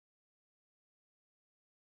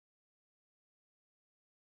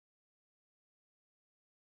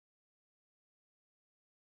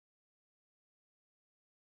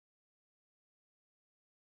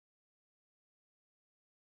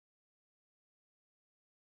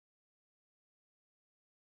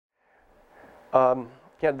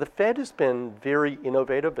Yeah, the Fed has been very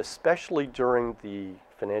innovative, especially during the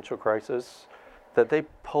financial crisis, that they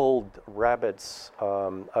pulled rabbits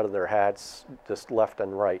out of their hats just left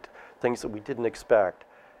and right, things that we didn't expect,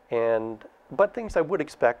 but things I would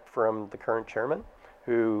expect from the current chairman,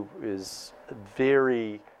 who is a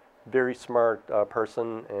very, very smart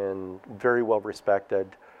person and very well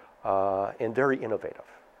respected and very innovative.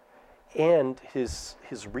 And his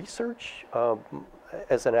research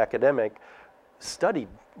as an academic studied,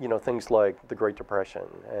 things like the Great Depression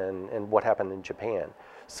and what happened in Japan.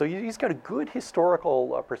 So he's got a good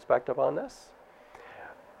historical perspective on this.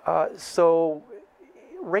 So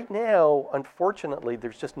right now, unfortunately,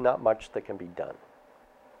 there's just not much that can be done.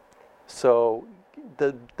 So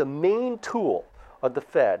the main tool of the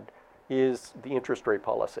Fed is the interest rate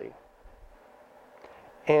policy.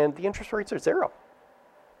 And the interest rates are zero.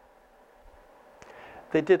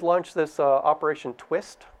 They did launch this Operation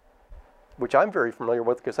Twist, which I'm very familiar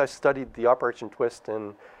with because I studied the Operation Twist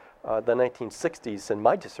in the 1960s in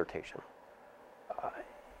my dissertation.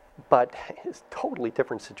 But it's a totally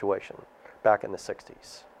different situation back in the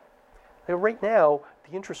 60s. Right now,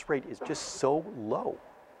 the interest rate is just so low.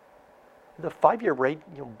 The 5-year rate,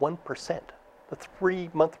 1%. The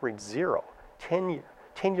 3-month rate, 0.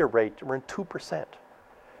 10-year rate, around 2%.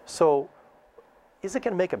 So is it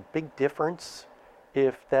going to make a big difference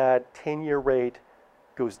if that 10-year rate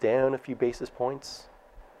goes down a few basis points?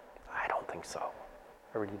 I don't think so.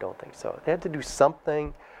 I really don't think so. They had to do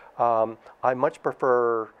something. I much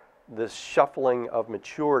prefer this shuffling of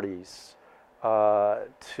maturities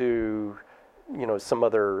to some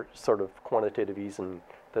other sort of quantitative easing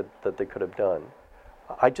that they could have done.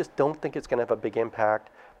 I just don't think it's going to have a big impact.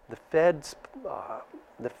 The Fed's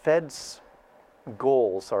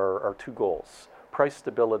goals are two goals: price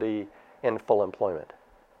stability and full employment.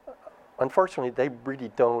 Unfortunately, they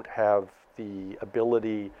really don't have the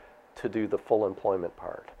ability to do the full employment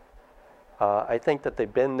part. I think that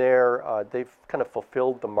they've been there. They've kind of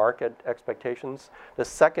fulfilled the market expectations. The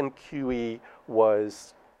second QE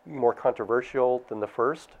was more controversial than the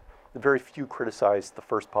first. Very few criticized the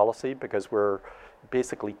first policy because we're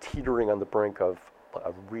basically teetering on the brink of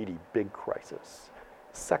a really big crisis.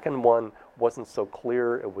 Second one wasn't so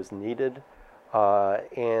clear it was needed.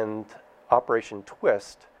 And Operation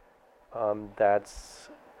Twist, that's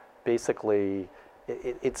basically,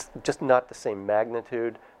 it's just not the same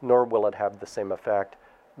magnitude, nor will it have the same effect.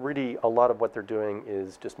 Really, a lot of what they're doing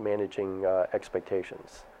is just managing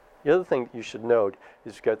expectations. The other thing you should note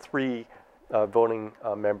is you've got 3 voting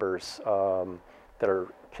members that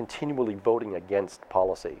are continually voting against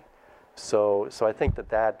policy. So I think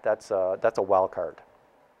that's a wild card.